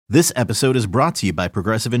This episode is brought to you by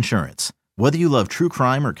Progressive Insurance. Whether you love true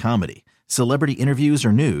crime or comedy, celebrity interviews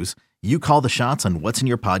or news, you call the shots on what's in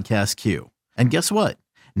your podcast queue. And guess what?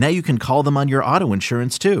 Now you can call them on your auto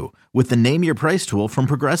insurance too with the Name Your Price tool from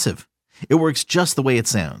Progressive. It works just the way it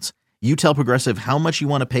sounds. You tell Progressive how much you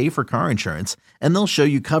want to pay for car insurance, and they'll show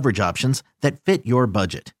you coverage options that fit your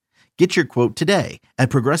budget. Get your quote today at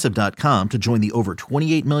Progressive.com to join the over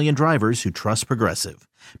 28 million drivers who trust Progressive.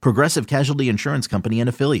 Progressive Casualty Insurance Company and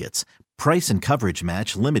Affiliates. Price and coverage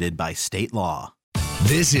match limited by state law.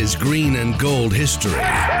 This is Green and Gold history.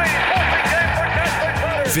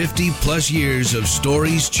 50-plus years of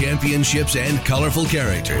stories, championships, and colorful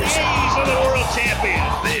characters. A's are the world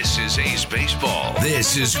champions. This is A's baseball.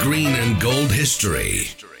 This is Green and Gold history.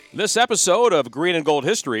 This episode of Green and Gold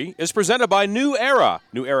History is presented by New Era.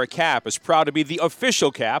 New Era Cap is proud to be the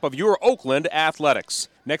official cap of your Oakland Athletics.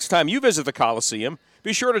 Next time you visit the Coliseum,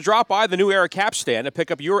 be sure to drop by the New Era Cap stand and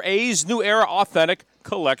pick up your A's New Era Authentic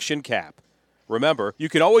Collection Cap. Remember, you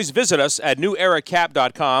can always visit us at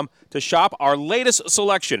neweracap.com to shop our latest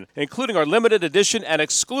selection, including our limited edition and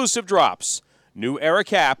exclusive drops. New Era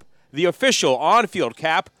Cap, the official on-field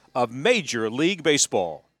cap of Major League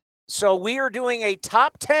Baseball. So we are doing a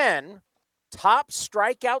top 10 top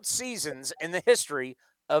strikeout seasons in the history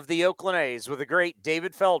of the Oakland A's with the great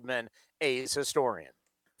David Feldman, A's historian.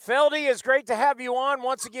 Feldy, it's great to have you on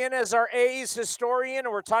once again as our A's historian,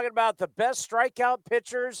 and we're talking about the best strikeout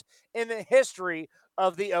pitchers in the history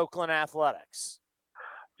of the Oakland Athletics.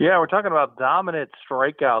 Yeah, we're talking about dominant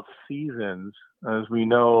strikeout seasons. As we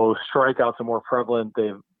know, strikeouts are more prevalent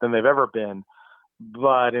than they've ever been.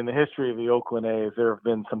 But in the history of the Oakland A's, there have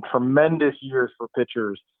been some tremendous years for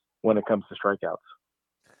pitchers when it comes to strikeouts.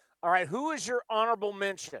 All right, who is your honorable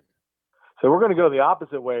mention? So we're going to go the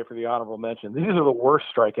opposite way for the honorable mention. These are the worst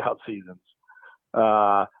strikeout seasons.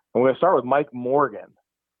 I'm going to start with Mike Morgan.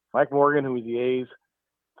 Mike Morgan, who was the A's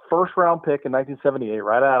first-round pick in 1978,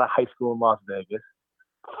 right out of high school in Las Vegas.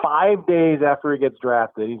 5 days after he gets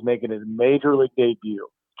drafted, he's making his major league debut.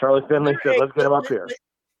 Charlie Finley said, let's get him up here.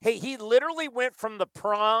 Hey, he literally went from the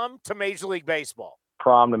prom to Major League Baseball.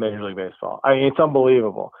 Prom to Major League Baseball. I mean, it's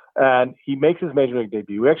unbelievable. And he makes his Major League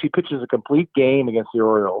debut. He actually pitches a complete game against the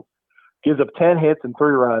Orioles, gives up 10 hits and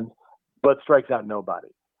 3 runs, but strikes out nobody.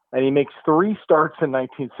 And he makes 3 starts in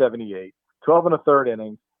 1978, 12 and a third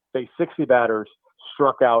innings, faced 60 batters,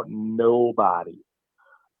 struck out nobody.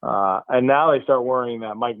 And now they start worrying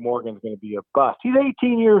that Mike Morgan's going to be a bust. He's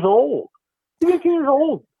 18 years old. He's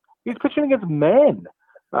pitching against men.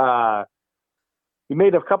 He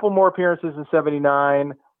made a couple more appearances in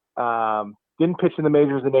 79, didn't pitch in the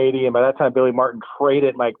majors in 80, and by that time Billy Martin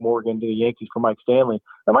traded Mike Morgan to the Yankees for Mike Stanley.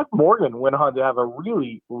 And Mike Morgan went on to have a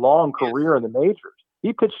really long career in the majors.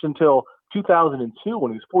 He pitched until 2002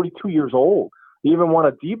 when he was 42 years old. He even won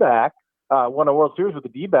won a World Series with the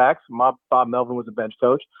D-backs. Bob Melvin was a bench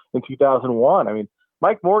coach in 2001. I mean,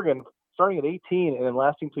 Mike Morgan starting at 18 and then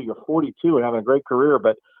lasting till you're 42 and having a great career,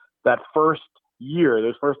 but that first year,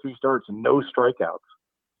 those first 3 starts, no strikeouts.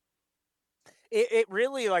 It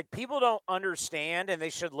really, like, people don't understand, and they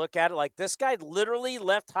should look at it like this guy literally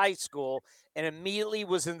left high school and immediately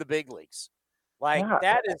was in the big leagues. Like,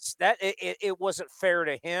 it wasn't fair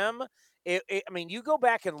to him. I mean, you go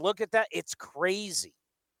back and look at that, it's crazy.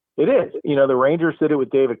 It is. You know, the Rangers did it with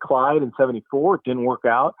David Clyde in 74. It didn't work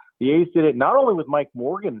out. The A's did it not only with Mike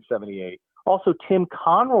Morgan in 78, also Tim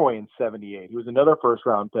Conroy in 78. He was another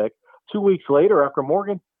first-round pick. 2 weeks later, after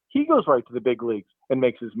Morgan, he goes right to the big leagues and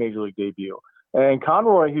makes his major league debut. And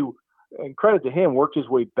Conroy, who, and credit to him, worked his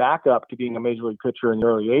way back up to being a major league pitcher in the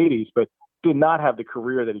early 80s, but did not have the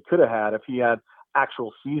career that he could have had if he had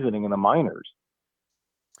actual seasoning in the minors.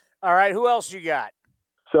 All right, who else you got?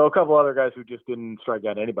 So a couple other guys who just didn't strike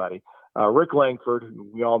out anybody. Rick Langford,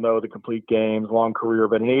 we all know the complete games, long career,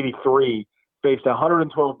 but in 83, faced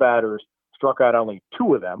 112 batters, struck out only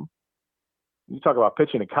 2 of them. You talk about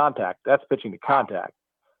pitching to contact. That's pitching to contact.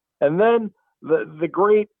 And then the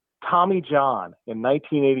great Tommy John in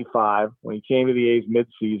 1985, when he came to the A's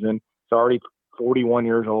midseason, he's already 41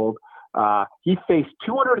 years old. He faced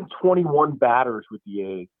 221 batters with the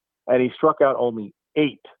A's, and he struck out only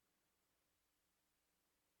 8.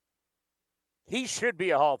 He should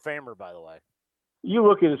be a Hall of Famer, by the way. You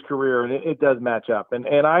look at his career, and it does match up. And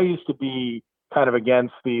I used to be kind of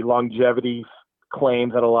against the longevity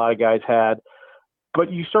claims that a lot of guys had. But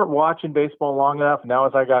you start watching baseball long enough, now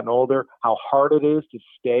as I've gotten older, how hard it is to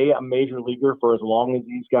stay a major leaguer for as long as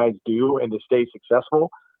these guys do and to stay successful.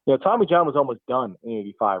 You know, Tommy John was almost done in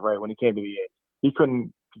 85, right, when he came to the A's. He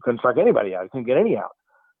couldn't strike anybody out. He couldn't get any out.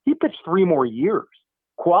 He pitched 3 more years,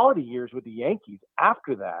 quality years with the Yankees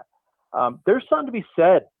after that. There's something to be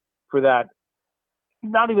said for that.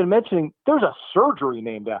 Not even mentioning there's a surgery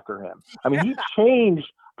named after him. I mean, he changed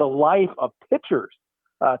the life of pitchers.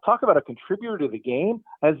 Talk about a contributor to the game.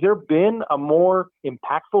 Has there been a more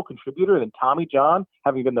impactful contributor than Tommy John,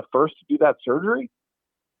 having been the first to do that surgery?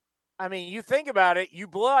 I mean, you think about it, you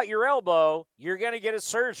blow out your elbow, you're going to get a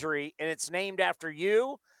surgery, and it's named after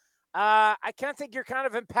you. I kind of think you're kind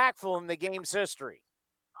of impactful in the game's history.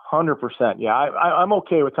 100%. Yeah, I'm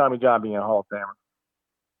okay with Tommy John being a Hall of Famer.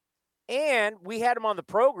 And we had him on the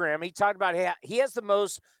program. He talked about he has the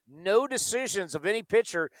most no decisions of any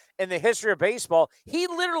pitcher in the history of baseball. He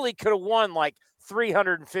literally could have won like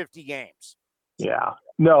 350 games. Yeah,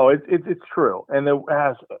 no, it's true. And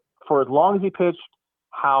for as long as he pitched,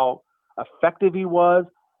 how effective he was.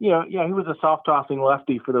 He was a soft tossing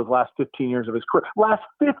lefty for those last 15 years of his career. Last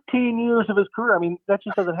 15 years of his career. I mean, that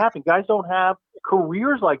just doesn't happen. Guys don't have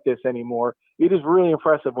careers like this anymore. It is really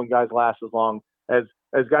impressive when guys last as long as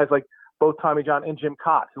guys like both Tommy John and Jim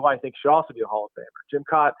Kaat, who I think should also be a Hall of Famer. Jim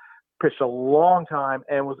Kaat pitched a long time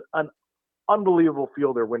and was an unbelievable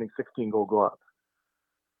fielder, winning 16 Gold Gloves.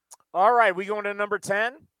 All right, we going to number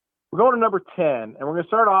 10? We're going to number 10, and we're going to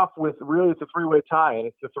start off with it's a three-way tie, and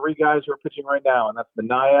it's the three guys who are pitching right now, and that's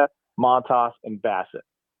Manaea, Montas, and Bassitt.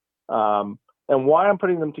 And why I'm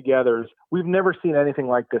putting them together is we've never seen anything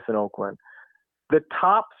like this in Oakland. The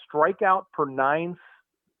top strikeouts per nine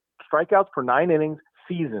innings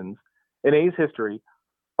seasons in A's history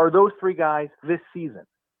are those three guys this season.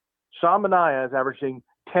 Sean Manaea is averaging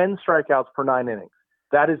 10 strikeouts per 9 innings.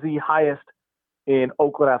 That is the highest in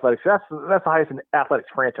Oakland athletics. That's the highest in athletics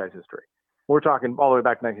franchise history. We're talking all the way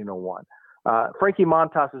back to 1901. Frankie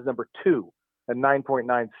Montas is number 2 at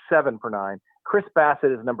 9.97 per 9. Chris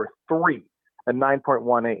Bassitt is number 3 at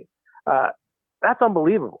 9.18. That's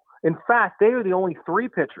unbelievable. In fact, they are the only 3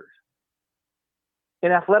 pitchers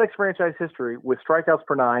in athletics franchise history with strikeouts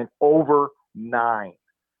per 9 over 9.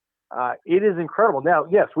 It is incredible. Now,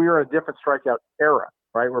 yes, we are in a different strikeout era,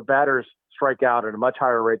 right, where batters strike out at a much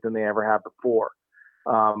higher rate than they ever have before.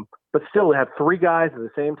 But still, to have 3 guys at the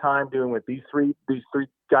same time doing what these three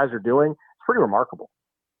guys are doing, it's pretty remarkable.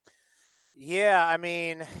 Yeah, I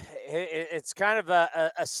mean, it's kind of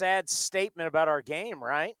a sad statement about our game,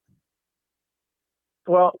 right?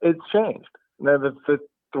 Well, it's changed. The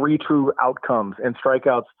 3 true outcomes and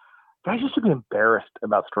strikeouts. Guys used to be embarrassed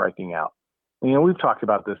about striking out. We've talked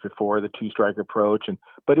about this before, the 2-strike approach,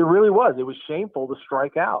 but it really was. It was shameful to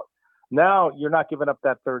strike out. Now you're not giving up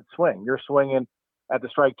that third swing. You're swinging at the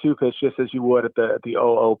strike 2 pitch just as you would at the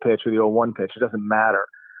 0-0 pitch or the 0-1 pitch. It doesn't matter.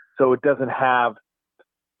 So it doesn't have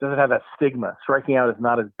that stigma. Striking out is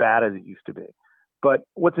not as bad as it used to be. But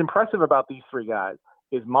what's impressive about these 3 guys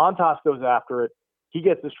is Montas goes after it. He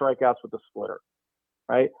gets the strikeouts with the splitter,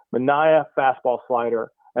 right? Manaea, fastball, slider,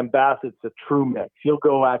 and Bassitt's a true mix. He'll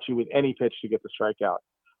go at you with any pitch to get the strikeout.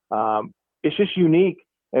 It's just unique,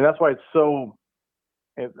 and that's why it's so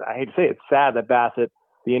 – I hate to say it, it's sad that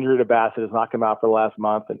the injury to Bassitt has knocked him out for the last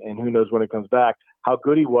month, and who knows when it comes back, how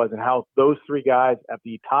good he was and how those 3 guys at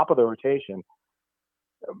the top of the rotation,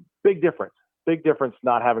 big difference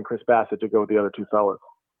not having Chris Bassitt to go with the other 2 fellas.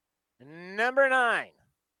 Number 9.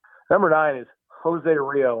 Number 9 is Jose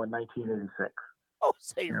Rio in 1986.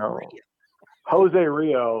 Rio. Jose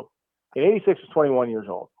Rio in 86 was 21 years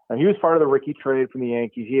old. And he was part of the Rickey trade from the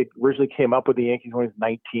Yankees. He had originally came up with the Yankees when he was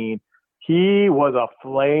 19. He was a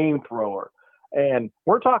flamethrower. And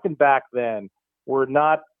we're talking back then where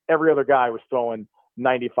not every other guy was throwing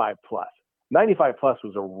 95 plus. 95 plus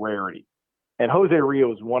was a rarity. And Jose Rio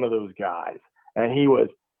was one of those guys. And he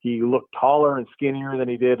looked taller and skinnier than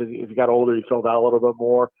he did. As he got older, he filled out a little bit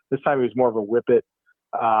more. This time he was more of a whippet.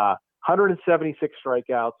 176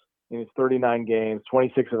 strikeouts in his 39 games,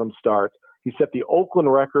 26 of them starts. He set the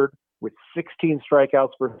Oakland record with 16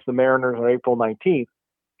 strikeouts versus the Mariners on April 19th.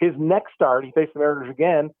 His next start, he faced the Mariners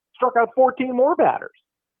again, struck out 14 more batters.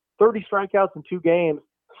 30 strikeouts in 2 games,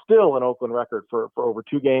 still an Oakland record for over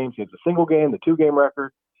 2 games. He has the single game, the 2-game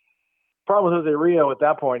record. Problem with Jose Rio at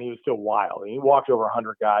that point, he was still wild. He walked over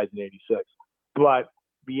 100 guys in 86. But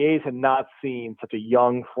the A's had not seen such a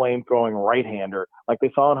young, flame-throwing right-hander like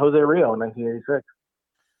they saw in Jose Rio in 1986.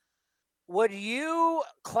 Would you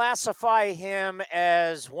classify him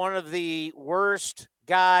as one of the worst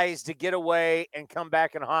guys to get away and come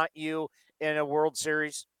back and haunt you in a World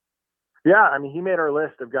Series? Yeah, I mean, he made our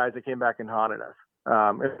list of guys that came back and haunted us.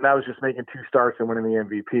 And that was just making 2 starts and winning the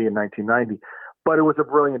MVP in 1990. But it was a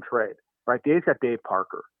brilliant trade, right? The A's got Dave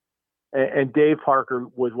Parker. And Dave Parker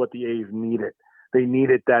was what the A's needed. They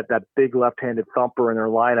needed that big left-handed thumper in their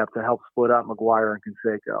lineup to help split up McGuire and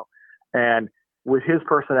Canseco. And with his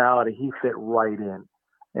personality, he fit right in.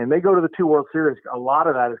 And they go to the 2 World Series. A lot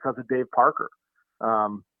of that is because of Dave Parker.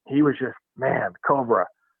 He was just, man, Cobra.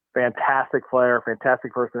 Fantastic player,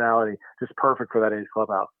 fantastic personality, just perfect for that A's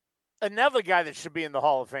clubhouse. Another guy that should be in the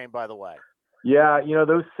Hall of Fame, by the way. Yeah,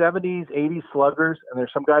 those 70s, 80s sluggers, and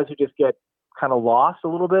there's some guys who just get kind of lost a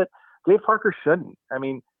little bit. Dave Parker shouldn't. I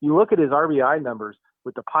mean, you look at his RBI numbers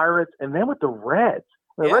with the Pirates and then with the Reds.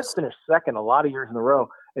 The Reds finished second a lot of years in a row,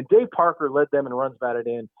 and Dave Parker led them in runs batted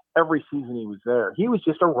in every season he was there. He was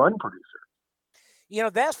just a run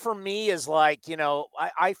producer. That for me is like,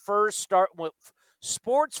 I first start with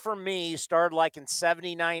sports for me started like in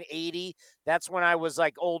 79, 80. That's when I was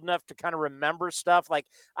like old enough to kind of remember stuff. Like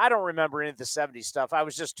I don't remember any of the 70s stuff. I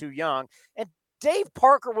was just too young. And Dave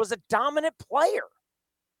Parker was a dominant player.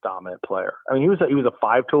 I mean, he was a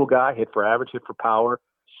 5-tool guy, hit for average, hit for power,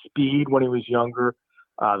 speed when he was younger.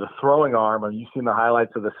 The throwing arm, you've seen the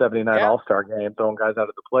highlights of the 79 All-Star game, throwing guys out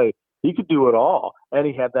of the plate. He could do it all. And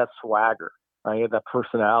he had that swagger. He had that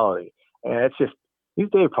personality. And it's just, he's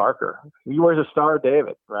Dave Parker. He wears a Star of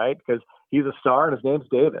David, right? Because he's a star and his name's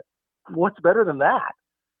David. What's better than that?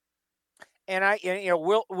 And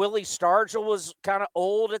Willie Stargell was kind of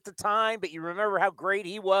old at the time, but you remember how great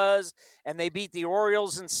he was, and they beat the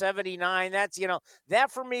Orioles in 79. That's,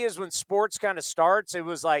 that for me is when sports kind of starts. It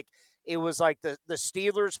was like the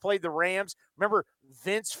Steelers played the Rams. Remember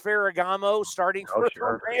Vince Ferragamo starting for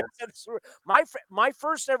the Rams? My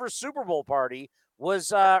first ever Super Bowl party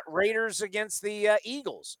was Raiders against the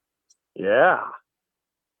Eagles. Yeah.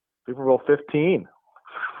 Super Bowl 15.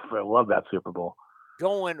 I love that Super Bowl.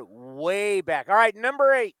 Going way back. All right,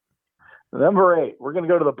 number 8. Number 8. We're going to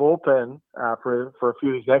go to the bullpen for a few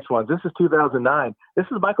of these next ones. This is 2009. This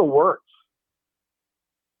is Michael Wirtz.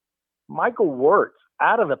 Michael Wirtz,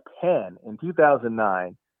 out of the pen in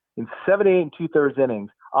 2009, in 78 2/3 innings,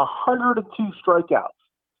 102 strikeouts.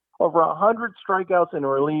 Over 100 strikeouts in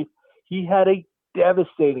relief. He had a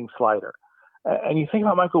devastating slider. And you think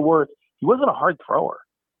about Michael Wirtz, he wasn't a hard thrower.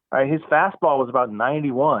 Right? His fastball was about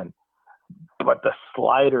 91, but the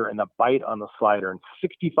slider and the bite on the slider, and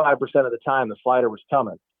 65% of the time the slider was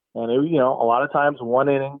coming. And, a lot of times 1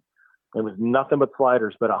 inning, it was nothing but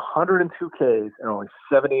sliders, but 102 Ks and only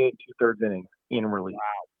 78 2/3 innings in relief.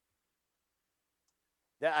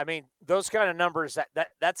 Wow. I mean, those kind of numbers,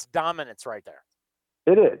 that's dominance right there.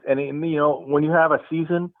 It is. And, when you have a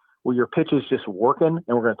season where your pitch is just working,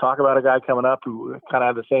 and we're going to talk about a guy coming up who kind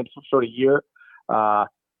of had the same sort of year,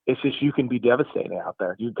 it's just you can be devastating out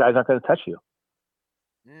there. You guys aren't going to touch you.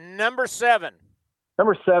 Number 7.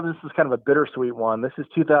 Number 7, this is kind of a bittersweet one. This is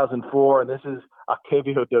 2004, and this is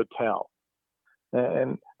Octavio Dotel.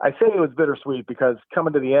 And I say it was bittersweet because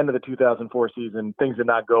coming to the end of the 2004 season, things did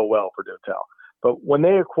not go well for Dotel. But when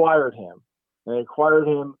they acquired him in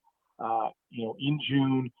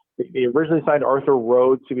June. They originally signed Arthur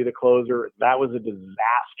Rhodes to be the closer. That was a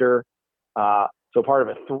disaster. So part of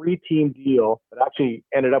a 3-team deal that actually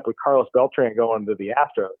ended up with Carlos Beltran going to the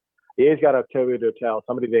Astros. The A's got Octavio Dotel,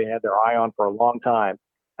 somebody they had their eye on for a long time.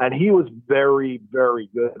 And he was very, very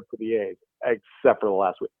good for the A's, except for the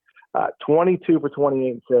last week. 22 for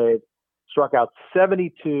 28 saves, struck out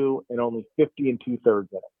 72 and only 50 2/3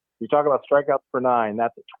 innings. You talk about strikeouts per 9,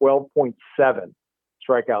 that's a 12.7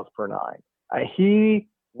 strikeouts per 9. He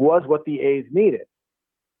was what the A's needed.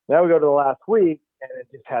 Now we go to the last week, and it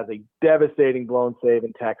just has a devastating blown save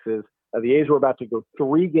in Texas. The A's were about to go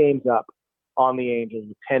 3 games up on the Angels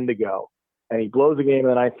with 10 to go. And he blows a game in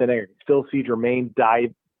the 9th inning. You still see Jermaine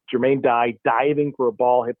Dye diving for a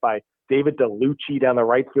ball hit by David DeLucci down the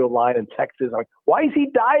right field line in Texas. I'm like, why is he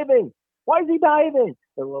diving?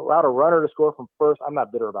 They allowed a runner to score from first. I'm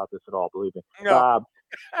not bitter about this at all, believe me. No.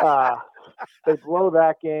 They blow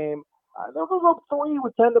that game. They'll go 3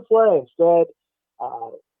 with 10 to play. Instead,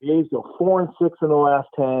 the A's go 4-6 in the last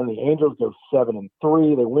 10. The Angels go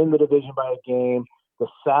 7-3. They win the division by a game. The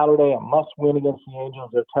Saturday, a must-win against the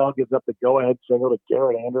Angels. Dotel gives up the go-ahead single to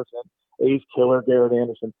Garrett Anderson. A's killer Garrett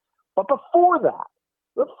Anderson. But before that,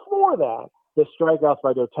 the strikeouts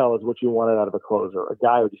by Dotel is what you wanted out of a closer, a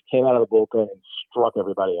guy who just came out of the bullpen and struck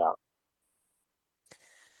everybody out.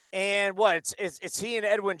 And what? It's he and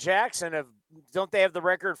Edwin Jackson. Don't they have the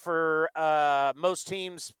record for most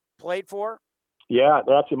teams played for? Yeah,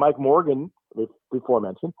 they're actually Mike Morgan, before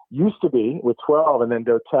mentioned, used to be with 12, and then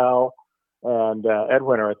Dotel and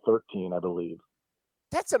Edwin are at 13, I believe.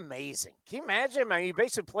 That's amazing. Can you imagine? I mean, you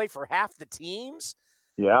basically play for half the teams.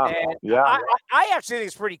 Yeah, and yeah. I actually think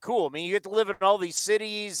it's pretty cool. I mean, you get to live in all these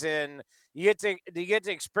cities, and you get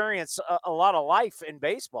to experience a lot of life in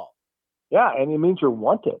baseball. Yeah, and it means you're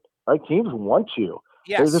wanted, right? Teams want you.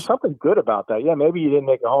 Yes. There's something good about that. Yeah, maybe you didn't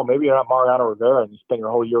make it home. Maybe you're not Mariano Rivera and you spend your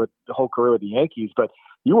whole career with the Yankees, but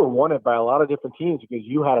you were wanted by a lot of different teams because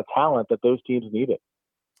you had a talent that those teams needed.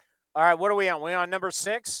 All right, what are we on? We on number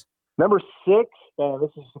 6? Number 6, and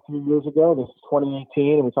this is a few years ago. This is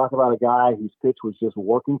 2018, and we talk about a guy whose pitch was just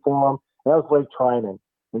working for him. And that was Blake Treinen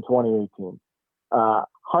in 2018.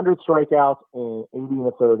 100 strikeouts and 80 in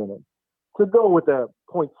the third inning. To go with a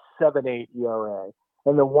 .78 ERA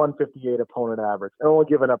and the 158 opponent average, and only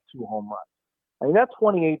giving up 2 home runs. I mean, that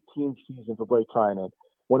 2018 season for Blake Treinen,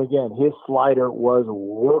 when again his slider was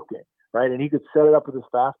working, right, and he could set it up with his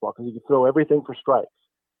fastball because he could throw everything for strikes.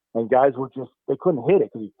 And guys were they couldn't hit it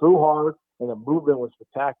because he threw hard and the movement was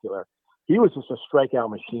spectacular. He was just a strikeout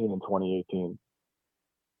machine in 2018.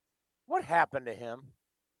 What happened to him?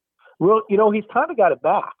 Well, he's kind of got it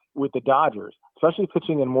back with the Dodgers, especially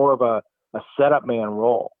pitching in more of a setup man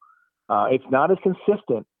role. It's not as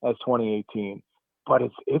consistent as 2018, but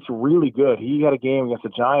it's really good. He had a game against the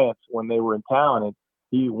Giants when they were in town, and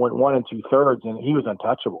he went 1 2/3, and he was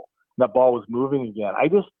untouchable. That ball was moving again. I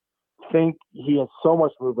just think he has so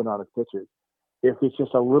much movement on his pitches. If it's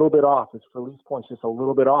just a little bit off, his release point's just a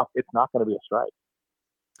little bit off, it's not going to be a strike.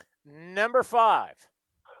 Number 5.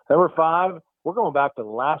 Number 5, we're going back to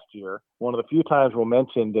last year, one of the few times we'll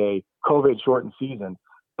mention a COVID-shortened season,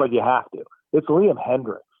 but you have to. It's Liam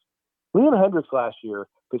Hendriks. Liam Hendriks last year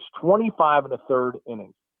pitched 25 in the third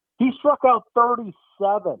inning. He struck out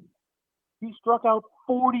 37. He struck out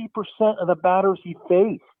 40% of the batters he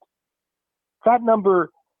faced. That number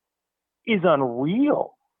is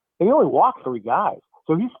unreal. And he only walked 3 guys.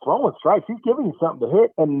 So he's throwing strikes. He's giving you something to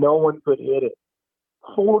hit, and no one could hit it.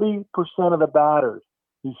 40% of the batters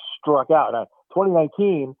he struck out. Now,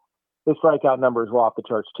 2019, his strikeout numbers were off the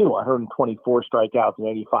charts too. 124 strikeouts in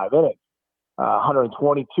 85 innings.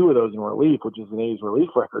 122 of those in relief, which is an A's relief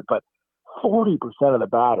record. But 40% of the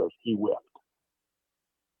batters he whipped.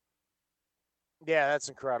 Yeah, that's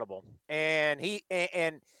incredible. And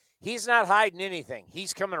he's not hiding anything.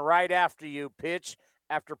 He's coming right after you, pitch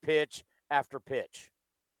after pitch after pitch.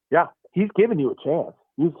 Yeah, he's giving you a chance.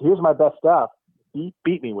 Here's my best stuff.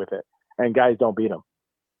 Beat me with it. And guys don't beat him.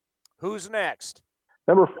 Who's next?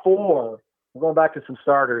 Number 4, we're going back to some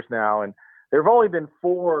starters now. And there have only been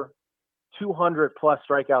 4 200-plus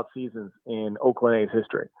strikeout seasons in Oakland A's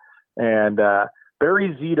history. And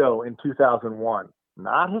Barry Zito in 2001,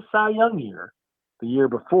 not his Cy Young year, the year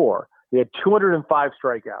before, he had 205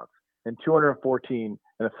 strikeouts and 214 in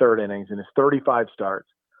the third innings in his 35 starts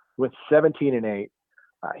with 17 and 8.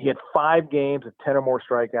 He had 5 games of 10 or more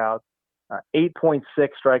strikeouts, 8.6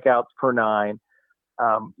 strikeouts per 9.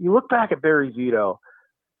 You look back at Barry Zito,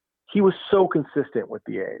 he was so consistent with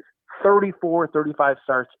the A's. 34, 35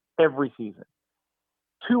 starts every season,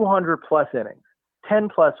 200-plus innings,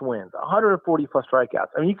 10-plus wins, 140-plus strikeouts.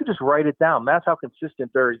 I mean, you could just write it down. That's how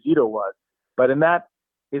consistent Barry Zito was. But in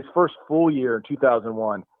his first full year in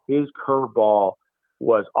 2001, his curveball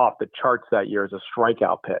was off the charts that year as a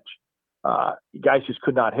strikeout pitch. Guys just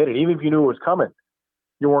could not hit it. Even if you knew it was coming,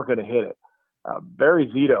 you weren't going to hit it. Barry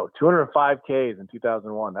Zito, 205 Ks in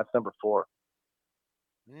 2001. That's number 4.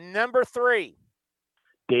 Number 3.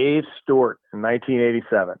 Dave Stewart in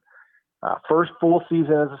 1987. First full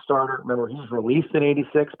season as a starter. Remember, he was released in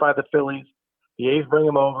 86 by the Phillies. The A's bring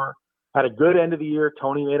him over. Had a good end of the year.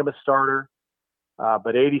 Tony made him a starter.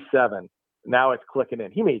 But 87, now it's clicking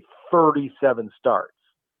in. He made 37 starts,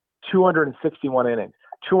 261 innings,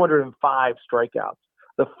 205 strikeouts.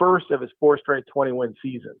 The first of his 4 straight 20-win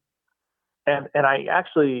seasons. And I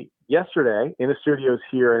actually, yesterday, in the studios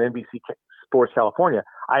here at NBC Sports California,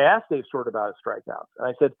 I asked Dave Stewart about his strikeouts. And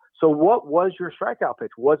I said, so what was your strikeout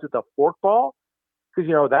pitch? Was it the forkball?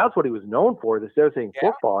 Because, that's what he was known for, this devastating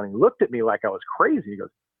forkball. And he looked at me like I was crazy. He goes,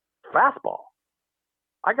 fastball.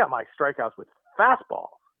 I got my strikeouts with fastballs.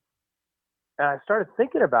 And I started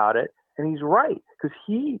thinking about it, and he's right, because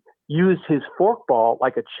he used his forkball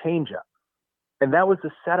like a changeup. And that was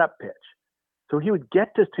the setup pitch. So he would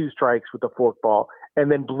get to 2 strikes with the forkball and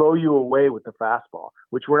then blow you away with the fastball,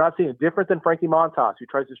 which we're not seeing. Different than Frankie Montas, who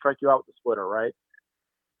tries to strike you out with the splitter, right?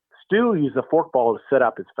 Stu used the forkball to set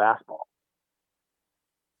up his fastball.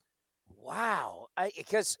 Wow.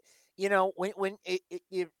 Because, when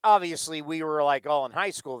obviously we were like all in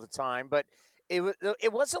high school at the time, but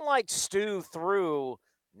it wasn't like Stu threw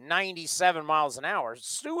 97 miles an hour.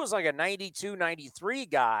 Stu was like a 92, 93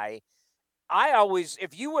 guy.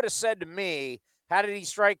 If you would have said to me, how did he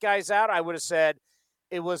strike guys out? I would have said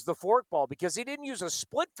it was the forkball, because he didn't use a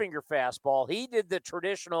split finger fastball. He did the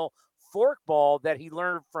traditional forkball that he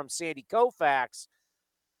learned from Sandy Koufax.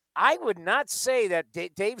 I would not say that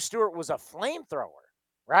Dave Stewart was a flamethrower,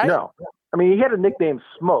 right? No. I mean, he had a nickname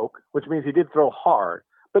Smoke, which means he did throw hard.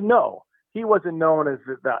 But no, he wasn't known as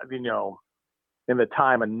in the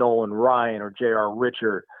time of Nolan Ryan or J.R.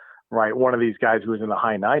 Richard, right? One of these guys who was in the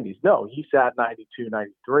high 90s. No, he sat 92,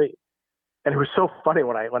 93. And it was so funny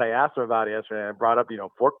when I asked him about it yesterday and I brought up,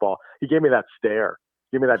 forkball, he gave me that stare.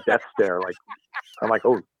 Give me that death stare. Like, I'm like,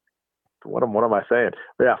 oh, what am I saying?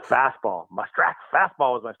 But yeah, fastball.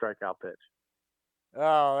 Fastball was my strikeout pitch.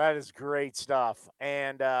 Oh, that is great stuff.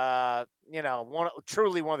 And,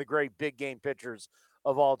 truly one of the great big game pitchers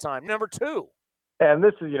of all time. Number 2. And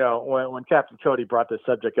this is, when Captain Cody brought this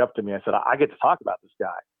subject up to me, I said, I get to talk about this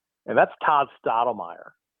guy. And that's Todd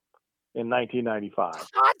Stottlemyre in 1995.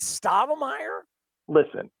 Todd Stottlemyre?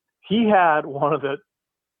 Listen, he had one of the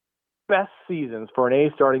best seasons for an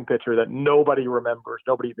A starting pitcher that nobody remembers,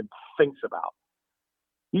 nobody even thinks about.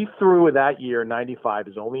 He threw in that year, 95,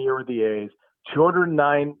 his only year with the A's,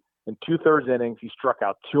 209 and 2/3 innings. He struck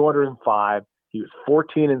out 205. He was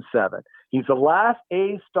 14-7. He's the last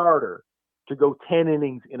A starter to go 10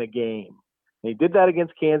 innings in a game. And he did that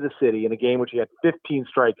against Kansas City in a game which he had 15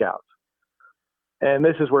 strikeouts. And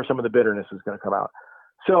this is where some of the bitterness is going to come out.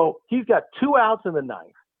 So he's got 2 outs in the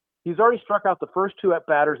ninth. He's already struck out the first 2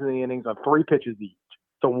 batters in the innings on 3 pitches each.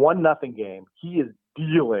 It's a 1-0 game. He is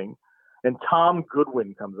dealing. And Tom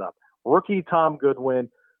Goodwin comes up. Rookie Tom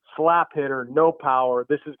Goodwin, slap hitter, no power.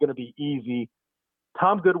 This is going to be easy.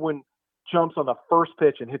 Tom Goodwin jumps on the first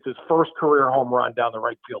pitch and hits his first career home run down the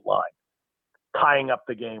right field line, tying up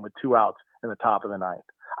the game with 2 outs in the top of the ninth.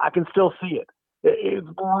 I can still see it. It's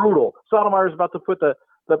brutal. Stottlemyre's about to put the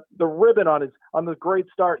ribbon on the great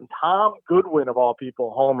start, and Tom Goodwin, of all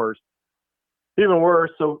people, homers. Even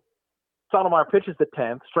worse, so Stottlemyre pitches the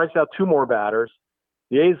 10th, strikes out 2 more batters.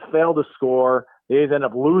 The A's fail to score. The A's end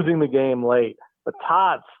up losing the game late. But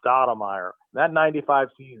Todd Stottlemyre, that 95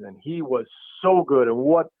 season, he was so good.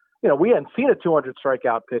 And we hadn't seen a 200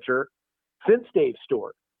 strikeout pitcher since Dave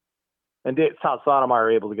Stewart. And Todd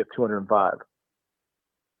Stottlemyre able to get 205.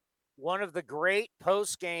 One of the great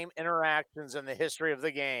post-game interactions in the history of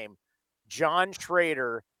the game, John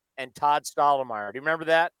Schrader and Todd Stottlemyre. Do you remember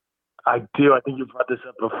that? I do. I think you brought this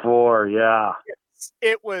up before. Yeah.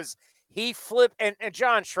 It was, he flipped, and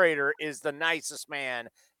John Schrader is the nicest man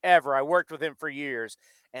ever. I worked with him for years.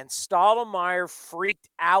 And Stottlemyre freaked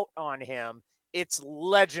out on him. It's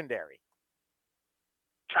legendary.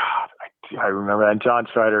 God, I remember that. And John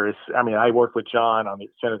Schrader I worked with John on the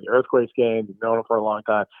Tennessee Earthquakes games. I've known him for a long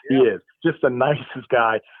time. Yeah. He is just the nicest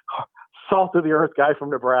guy. Salt of the earth guy from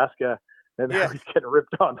Nebraska. And now he's getting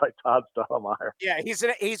ripped on by Todd Stottlemyre. Yeah,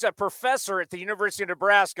 he's a professor at the University of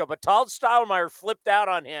Nebraska, but Todd Stottlemyre flipped out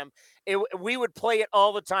on him. We would play it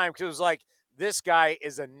all the time because it was like, this guy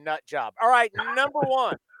is a nut job. All right, number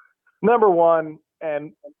 1. Number 1,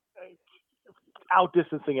 and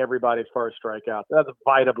outdistancing everybody as far as strikeouts. That's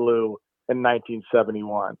Vida Blue in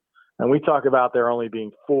 1971. And we talk about there only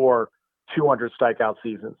being 4 200 strikeout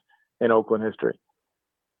seasons in Oakland history.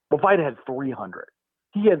 Well, Vida had 300.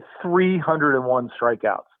 He had 301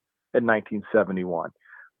 strikeouts in 1971.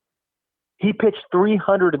 He pitched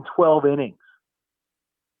 312 innings.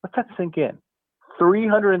 Let that sink in.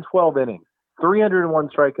 312 innings, 301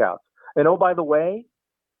 strikeouts. And oh, by the way,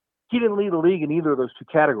 he didn't lead the league in either of those 2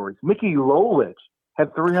 categories. Mickey Lolich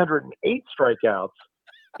had 308 strikeouts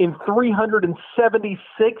in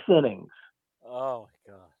 376 innings. Oh,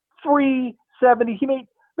 my God. 370.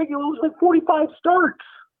 Mickey Lolich like 45 starts.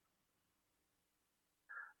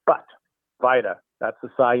 But Vida, that's the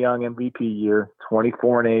Cy Young MVP year,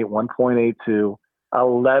 24-8, 1.82,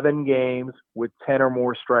 11 games with 10 or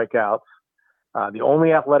more strikeouts. The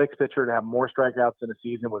only Athletics pitcher to have more strikeouts in a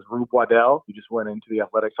season was Rube Waddell, who just went into the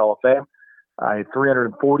Athletics Hall of Fame. He had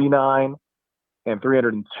 349 and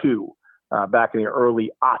 302 back in the early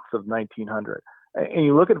aughts of 1900. And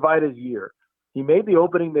you look at Vida's year, he made the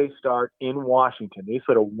opening day start in Washington. They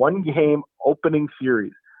played a 1-game opening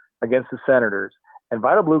series against the Senators, and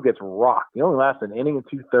Vida Blue gets rocked. He only lasts an inning and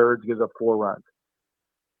 2/3, gives up 4 runs.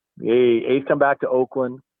 The A's come back to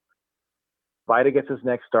Oakland. Vida gets his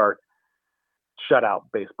next start. Shutout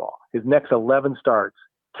baseball. His next 11 starts,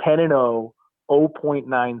 10-0,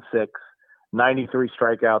 0.96, 93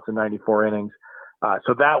 strikeouts in 94 innings.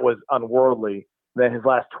 So that was unworldly. Then his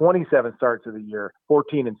last 27 starts of the year,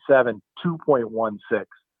 14-7, 2.16,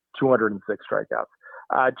 206 strikeouts.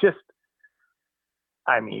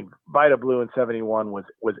 Vida Blue in 71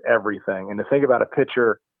 was everything. And to think about a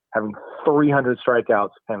pitcher having 300 strikeouts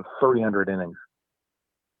and 300 innings.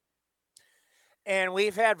 And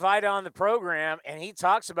we've had Vida on the program, and he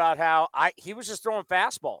talks about how he was just throwing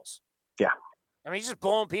fastballs. Yeah. He's just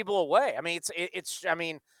blowing people away.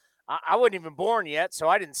 I wasn't even born yet, so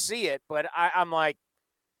I didn't see it, but I'm like,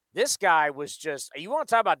 This guy was just, you want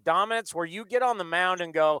to talk about dominance where you get on the mound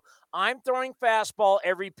and go, I'm throwing fastball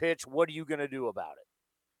every pitch. What are you going to do about it?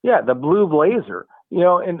 Yeah, the Blue Blazer.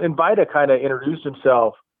 And Vida kind of introduced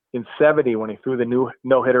himself in 70 when he threw the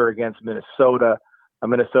no-hitter against Minnesota, a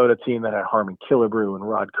Minnesota team that had Harmon Killebrew and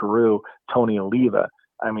Rod Carew, Tony Oliva.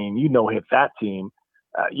 I mean, hit that team.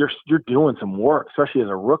 You're doing some work, especially as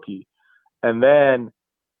a rookie. And then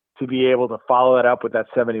to be able to follow that up with that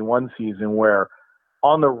 71 season where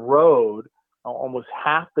on the road, almost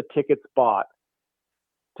half the tickets bought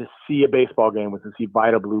to see a baseball game was to see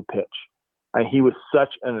Vida Blue pitch. And he was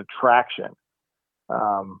such an attraction.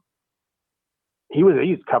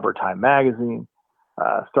 He's covered Time Magazine,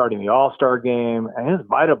 starting the All-Star game, and his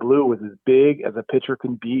Vida Blue was as big as a pitcher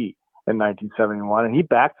can be in 1971, and he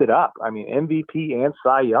backed it up. I mean, MVP and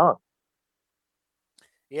Cy Young.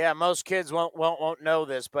 Yeah, most kids won't know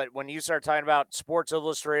this, but when you start talking about Sports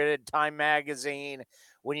Illustrated, Time Magazine,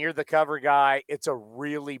 when you're the cover guy, it's a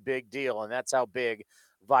really big deal, and that's how big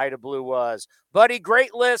Vida Blue was. Buddy,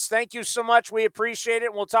 great list. Thank you so much. We appreciate it,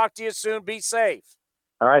 and we'll talk to you soon. Be safe.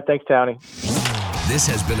 All right, thanks, Townie. This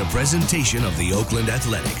has been a presentation of the Oakland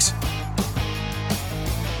Athletics.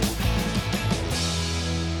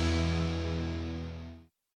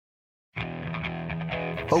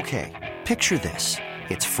 Okay, picture this.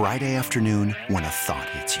 It's Friday afternoon when a thought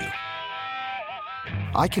hits you.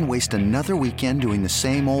 I can waste another weekend doing the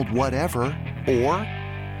same old whatever, or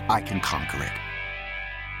I can conquer it.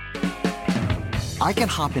 I can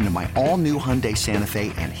hop into my all-new Hyundai Santa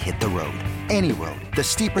Fe and hit the road. Any road. The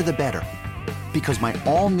steeper, the better. Because my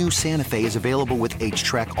all-new Santa Fe is available with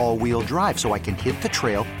H-Track all-wheel drive, so I can hit the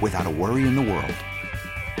trail without a worry in the world.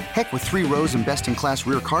 Heck, with 3 rows and best-in-class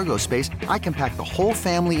rear cargo space, I can pack the whole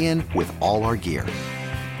family in with all our gear.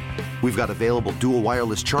 We've got available dual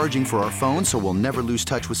wireless charging for our phones, so we'll never lose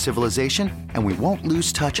touch with civilization, and we won't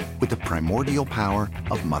lose touch with the primordial power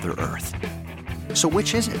of Mother Earth. So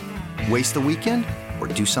which is it? Waste the weekend or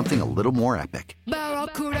do something a little more epic?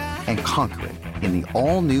 And conquer it in the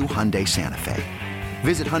all-new Hyundai Santa Fe.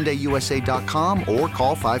 Visit HyundaiUSA.com or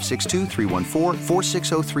call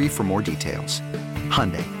 562-314-4603 for more details.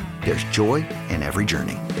 Hyundai, there's joy in every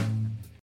journey.